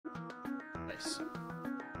Nice.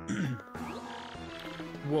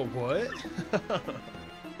 Whoa, what?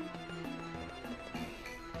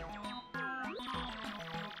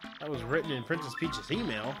 That was written in Princess Peach's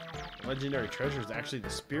email. The legendary treasure is actually the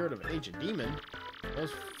spirit of an ancient demon.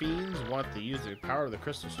 Those fiends want to use the power of the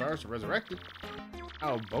crystal stars to resurrect it.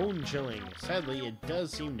 How bone-chilling. Sadly, it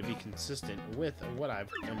does seem to be consistent with what I've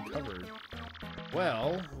uncovered.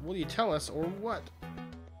 Well, will you tell us or what?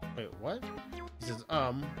 Wait, what? He says,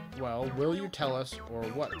 well, will you tell us or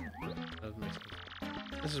what? Doesn't make sense.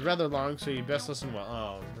 This is rather long, so you'd best listen well.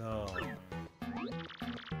 Oh, no.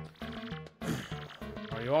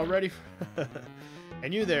 Are you all ready?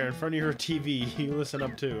 And you there in front of your TV, you listen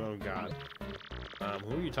up too. Oh, God.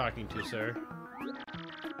 Who are you talking to, sir?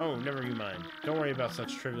 Oh, never you mind. Don't worry about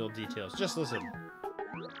such trivial details. Just listen.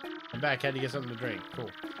 I'm back. Had to get something to drink. Cool.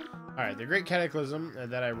 Alright, the great cataclysm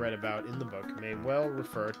that I read about in the book may well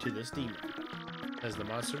refer to this demon, as the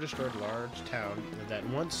monster destroyed a large town that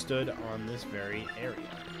once stood on this very area.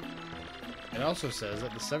 It also says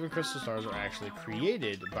that the 7 crystal stars are actually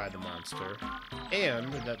created by the monster,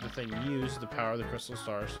 and that the thing used the power of the crystal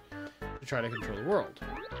stars to try to control the world.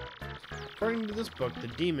 According to this book, the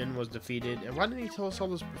demon was defeated, and why didn't he tell us all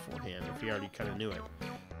this beforehand if he already kind of knew it?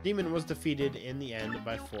 The demon was defeated in the end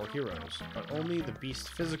by 4 heroes, but only the beast's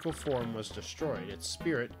physical form was destroyed. Its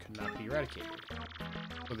spirit could not be eradicated.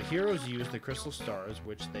 So the heroes used the crystal stars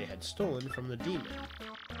which they had stolen from the demon,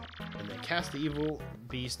 and they cast the evil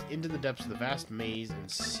beast into the depths of the vast maze and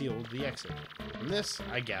sealed the exit. From this,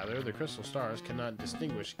 I gather, the crystal stars cannot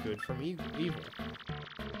distinguish good from evil.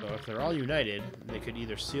 So if they're all united, they could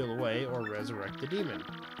either seal away or resurrect the demon.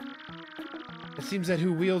 It seems that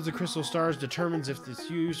who wields the crystal stars determines if it's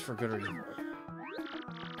used for good or evil.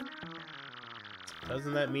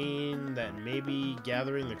 Doesn't that mean that maybe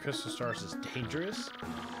gathering the crystal stars is dangerous?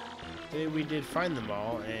 We did find them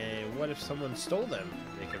all, and what if someone stole them?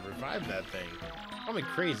 They could revive that thing. Probably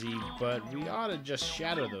crazy, but we ought to just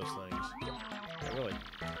shatter those things. Yeah, really.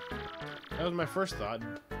 That was my first thought,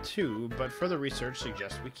 too, but further research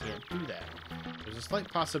suggests we can't do that. There's a slight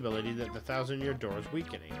possibility that the 1,000-year door is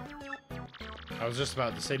weakening. I was just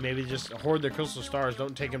about to say maybe just hoard the crystal stars,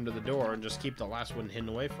 don't take them to the door, and just keep the last one hidden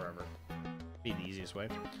away forever. Be the easiest way.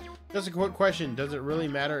 Just a quick question, does it really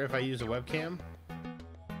matter if I use a webcam?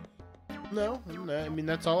 No, I mean,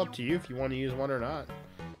 that's all up to you if you want to use one or not.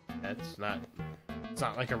 It's not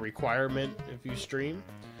like a requirement if you stream.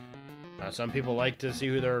 Some people like to see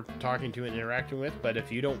who they're talking to and interacting with, but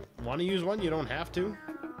if you don't want to use one, you don't have to.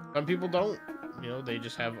 Some people don't. You know, they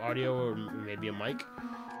just have audio or maybe a mic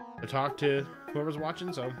to talk to whoever's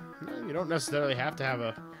watching, so you don't necessarily have to have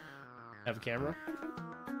a camera.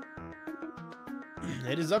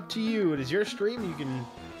 It is up to you. It is your stream. You can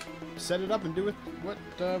set it up and do with what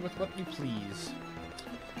you please.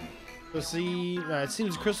 Let's see. It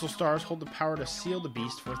seems crystal stars hold the power to seal the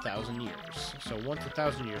beast for 1,000 years. So once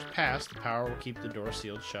 1,000 years pass, the power will keep the door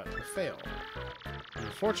sealed shut or fail.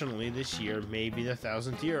 Unfortunately, this year may be the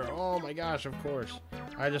 1,000th year. Oh my gosh! Of course.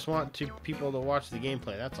 I just want people to watch the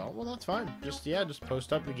gameplay. That's all. Well, that's fine. Just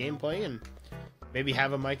post up the gameplay and maybe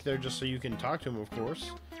have a mic there just so you can talk to him, of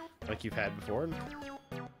course, like you've had before. And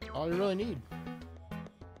all you really need.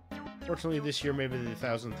 Fortunately, this year may be the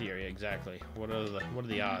 1,000th year. Yeah, exactly. What are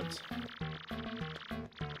the odds?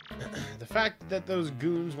 The fact that those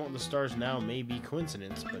goons want the stars now may be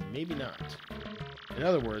coincidence, but maybe not. In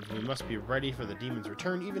other words, we must be ready for the demon's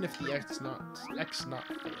return, even if the X not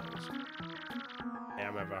fails. Yeah,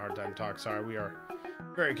 I'm having a hard time talking. Sorry, we are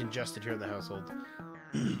very congested here in the household.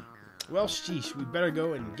 Well, sheesh, we better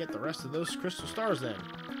go and get the rest of those crystal stars then.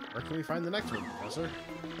 Where can we find the next one, Professor?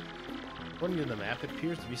 According to the map, it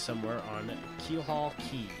appears to be somewhere on Keelhaul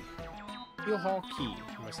Key. Keelhaul Key.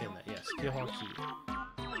 Am I saying that? Yes, Keelhaul Key.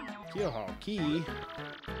 Keelhaul Key.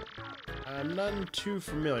 I'm none too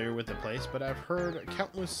familiar with the place, but I've heard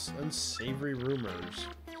countless unsavory rumors.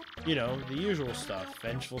 You know, the usual stuff.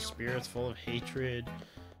 Vengeful spirits full of hatred,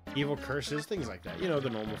 evil curses, things like that. You know, the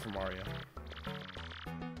normal for Mario.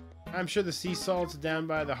 I'm sure the sea salt's down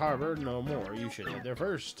by the harbor. No more. You should head there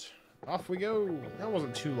first. Off we go. That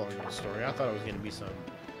wasn't too long of a story. I thought it was going to be some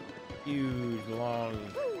huge, long,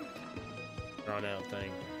 drawn-out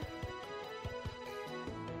thing.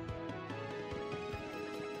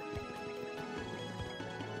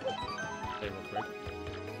 Save real quick.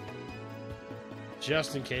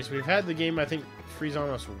 Just in case. We've had the game, I think, freeze on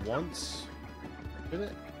us once. Did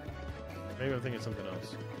it? Maybe I'm thinking something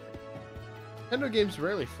else. Nintendo games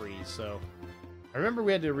rarely freeze, so... I remember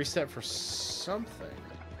we had to reset for something.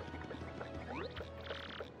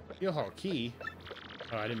 Keelhaul Key.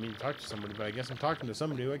 Oh, I didn't mean to talk to somebody, but I guess I'm talking to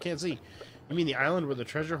somebody who I can't see. You mean the island where the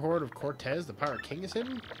treasure hoard of Cortez, the Pirate King, is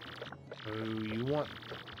hidden? Oh, you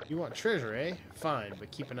want treasure, eh? Fine,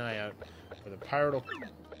 but keep an eye out, or the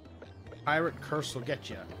pirate curse will get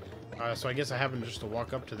you. So I guess I happen just to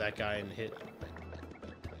walk up to that guy and hit.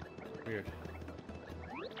 Weird.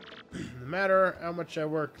 No matter how much I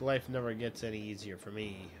work, life never gets any easier for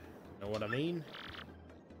me. Know what I mean?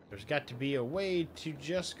 There's got to be a way to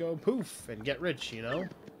just go poof and get rich, you know?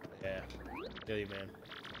 Yeah, feel you, man.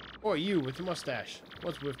 Boy, you with the mustache.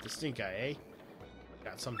 What's with the stink eye, eh?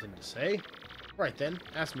 Got something to say? Right then,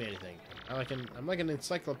 ask me anything. I'm like an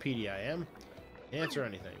encyclopedia, I am. Answer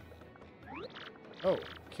anything. Oh,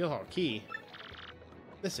 Keelhaul Key.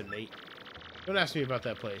 Listen, mate. Don't ask me about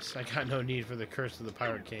that place. I got no need for the curse of the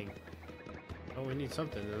Pirate King. Oh, we need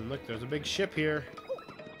something. And look, there's a big ship here.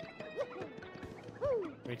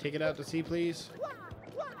 Can we take it out to sea, please?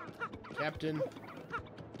 Captain.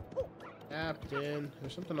 Captain.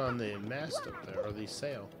 There's something on the mast up there, or the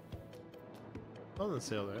sail. On the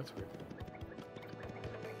sail there, that's weird.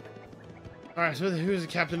 Alright, so who's the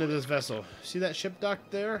captain of this vessel? See that ship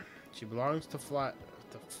docked there? She belongs to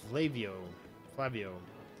Flavio,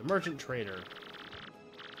 the merchant trader.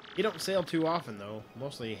 He don't sail too often, though.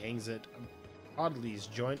 Mostly he hangs at Podley's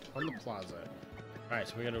joint on the plaza. Alright,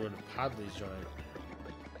 so we gotta go to Podley's joint.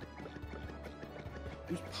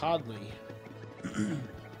 Who's Podley?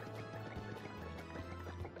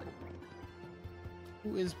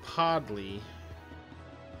 Who is Podley?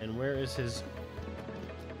 And where is his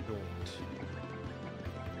joint?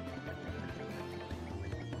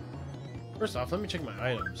 First off, let me check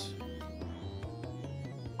my items.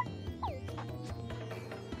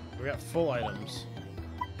 We got full items.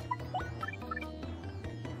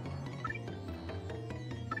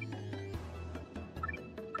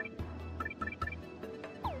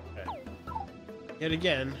 Okay. Yet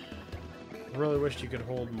again, I really wished you could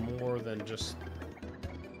hold more than just...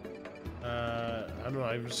 I don't know,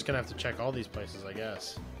 I'm just gonna have to check all these places, I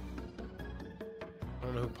guess. I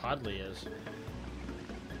don't know who Podley is.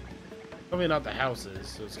 Probably not the houses,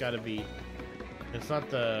 so it's gotta be... It's not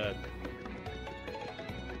the...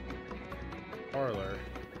 parlor.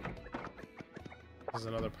 This is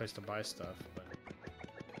another place to buy stuff, but...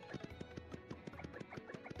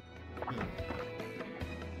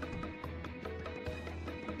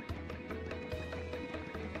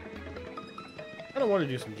 I don't want to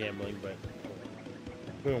do some gambling, but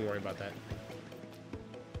we won't worry about that.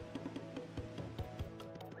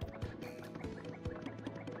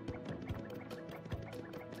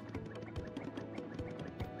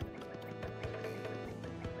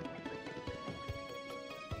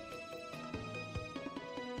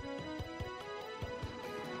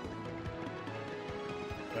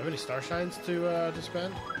 Do I have any star shines to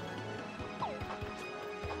spend?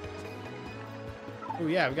 Oh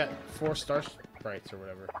yeah, I've got 4 star sprites or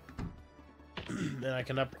whatever. Then I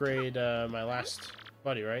can upgrade my last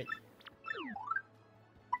buddy, right?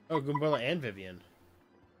 Oh, Goombella and Vivian.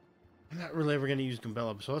 I'm not really ever going to use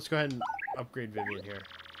Goombella, so let's go ahead and upgrade Vivian here.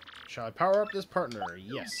 Shall I power up this partner?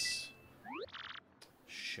 Yes.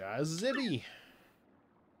 Shazibby.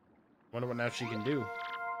 Wonder what now she can do.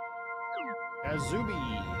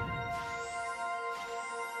 Azubi.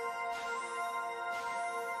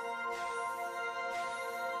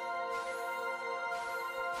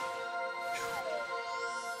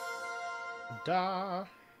 Da.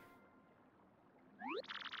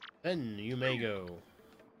 Then you may go.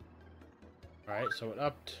 Alright, so it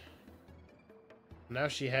upped. Now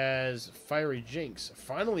she has Fiery Jinx.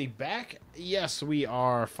 Finally back? Yes, we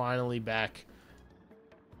are finally back.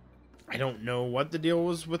 I don't know what the deal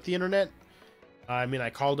was with the internet. I mean,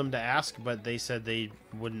 I called them to ask, but they said they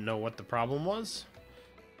wouldn't know what the problem was.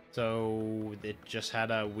 So it just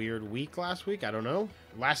had a weird week last week. I don't know.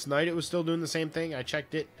 Last night it was still doing the same thing. I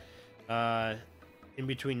checked it. In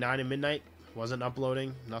between 9 and midnight, wasn't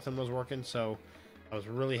uploading, nothing was working, so I was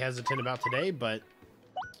really hesitant about today, but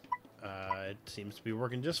it seems to be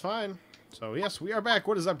working just fine. So yes, we are back.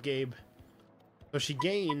 What is up, Gabe? So she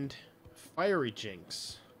gained Fiery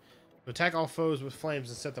Jinx. Attack all foes with flames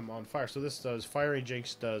and set them on fire. So this does, Fiery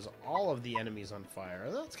Jinx does all of the enemies on fire.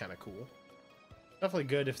 That's kind of cool. Definitely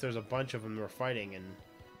good if there's a bunch of them we're fighting, and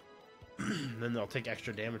then they'll take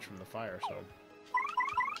extra damage from the fire, so...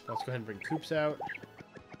 Let's go ahead and bring Coops out.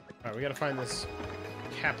 Alright, we gotta find this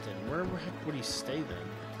captain. Where the heck would he stay then?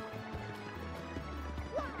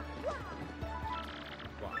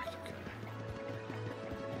 Locked, okay.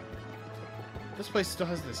 This place still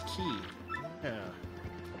has this key. Yeah.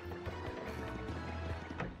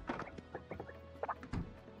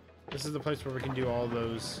 This is the place where we can do all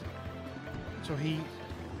those... So he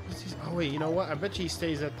Oh wait, you know what? I bet you he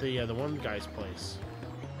stays at the one guy's place.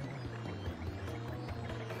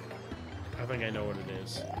 I think I know what it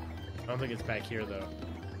is. I don't think it's back here though.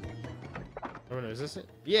 Oh no, is this it?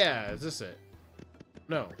 Yeah, is this it?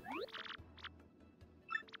 No.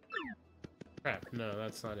 Crap, no,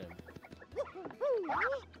 that's not him.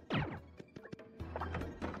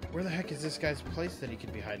 Where the heck is this guy's place that he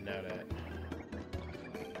could be hiding out at?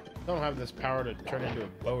 I don't have this power to turn into a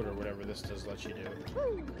boat or whatever this does let you do.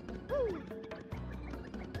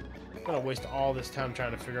 I'm gonna waste all this time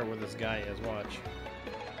trying to figure out where this guy is. Watch.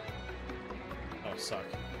 Oh, suck.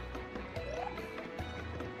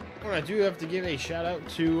 Well, I do have to give a shout out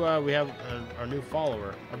to we have our new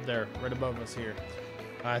follower up there, right above us here.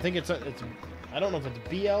 I think it's I don't know if it's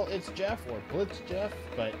BL It's Jeff or Blitz Jeff,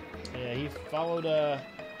 but yeah, he followed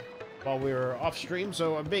while we were off stream.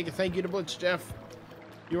 So a big thank you to Blitz Jeff.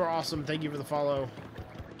 You are awesome. Thank you for the follow.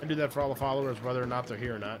 I do that for all the followers, whether or not they're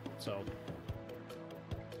here or not. So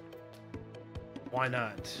why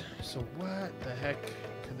not? So what the heck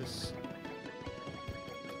could this?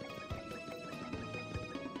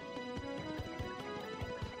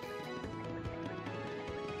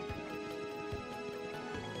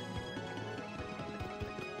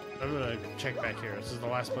 I'm gonna check back here. This is the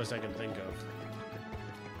last place I can think of.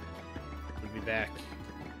 We'll be back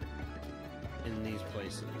in these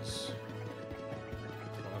places.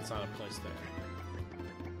 Well, that's not a place there.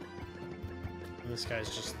 And this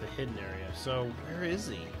guy's just the hidden area. So, where is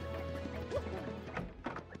he?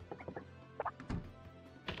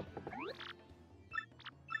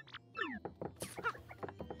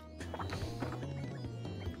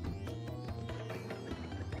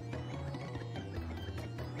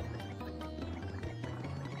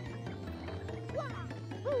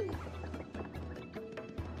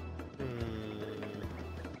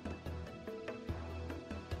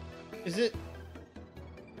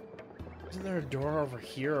 Isn't there a door over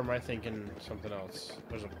here, or am I thinking something else?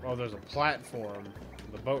 There's a platform,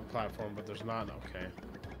 the boat platform, but there's not. Okay.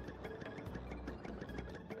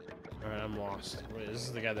 Alright, I'm lost. Wait, this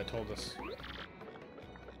is the guy that told us.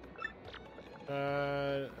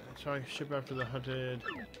 Trying to ship after the hunted.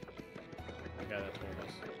 The guy that told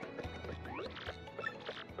us.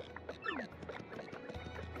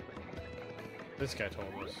 This guy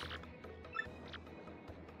told us.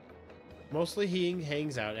 Mostly he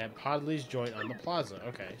hangs out at Podley's joint on the plaza.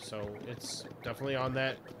 Okay, so it's definitely on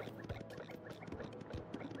that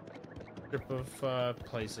strip of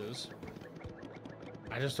places.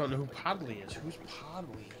 I just don't know who Podley is. Who's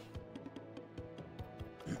Podley?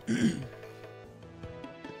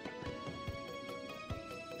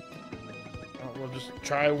 We'll just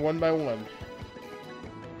try one by one.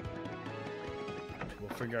 We'll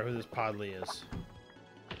figure out who this Podley is.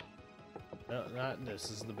 No, not this.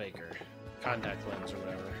 This is the baker. Contact lens or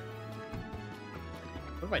whatever.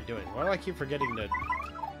 What am I doing? Why do I keep forgetting to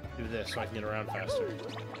do this so I can get around faster?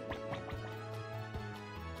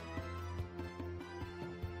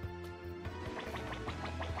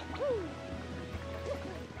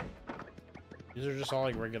 These are just all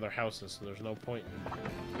like regular houses, so there's no point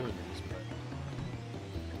in doing these.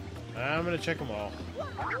 But I'm gonna check them all.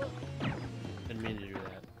 Didn't mean to do that.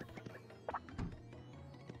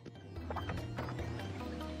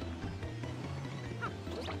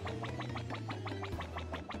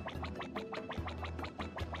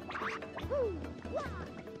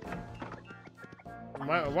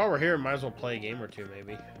 While we're here, might as well play a game or two,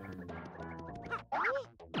 maybe.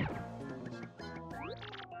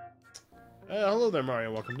 Hello there,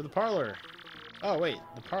 Mario. Welcome to the parlor. Oh, wait.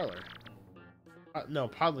 The parlor. No,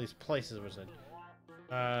 Podley's place, as I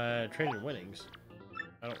said. Trading winnings.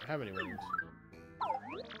 I don't have any winnings.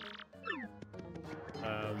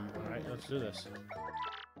 Alright, let's do this.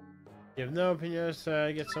 You have no opinions,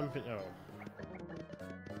 get some... Oh.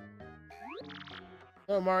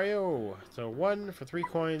 Oh, Mario! So 1 for 3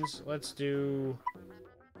 coins. Let's do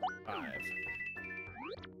 5.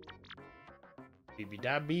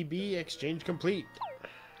 BB.BB, exchange complete.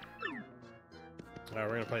 Alright,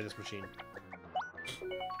 we're gonna play this machine.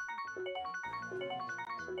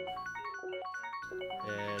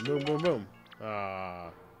 And boom, boom, boom.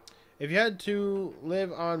 If you had to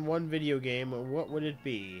live on one video game, what would it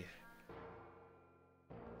be?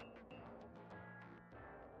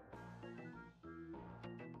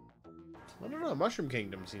 I don't know. Mushroom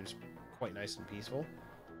Kingdom seems quite nice and peaceful.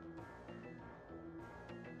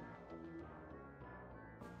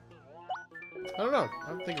 I don't know. I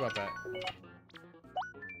have to think about that.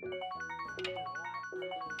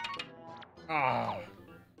 Ah,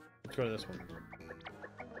 let's go to this one.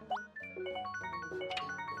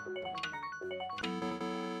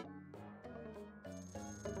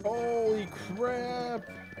 crap!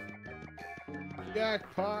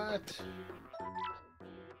 Jackpot!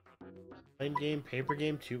 Plain game, paper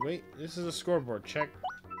game, 2. Wait, this is a scoreboard. Check.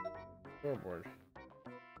 Scoreboard.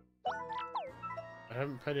 I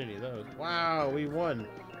haven't played any of those. Wow, we won.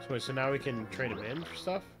 So, wait, so now we can trade them in for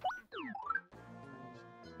stuff?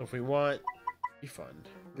 So if we want... Refund.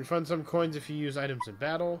 Refund some coins if you use items in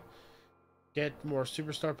battle. Get more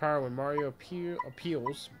superstar power when Mario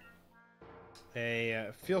appeals. A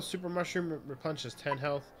Feel Super Mushroom replenishes 10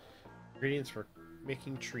 health. Ingredients for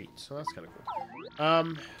making treats. So that's kind of cool.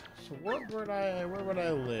 So where would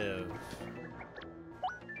I live?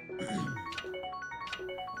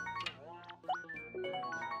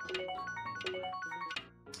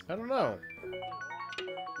 I don't know.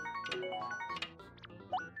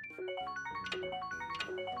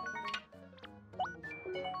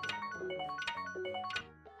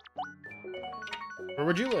 Where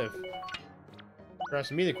would you live? You're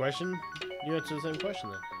asking me the question. You answer the same question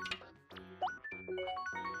then.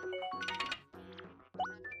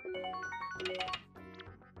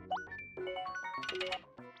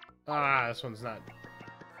 Ah, this one's not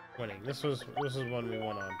winning. This is one we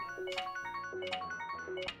won on.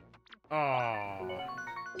 Oh.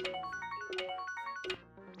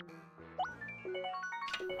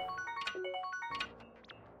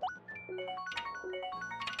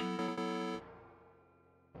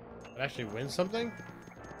 Actually win something?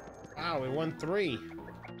 Wow, we won 3.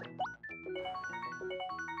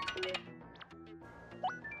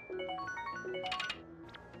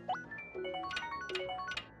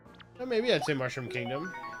 Well, maybe I'd say Mushroom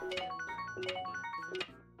Kingdom.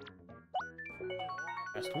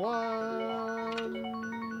 Last one.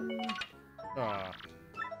 Ah,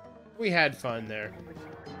 we had fun there,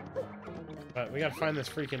 but we gotta find this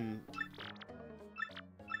freaking.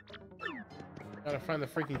 Gotta find the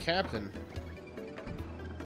freaking captain.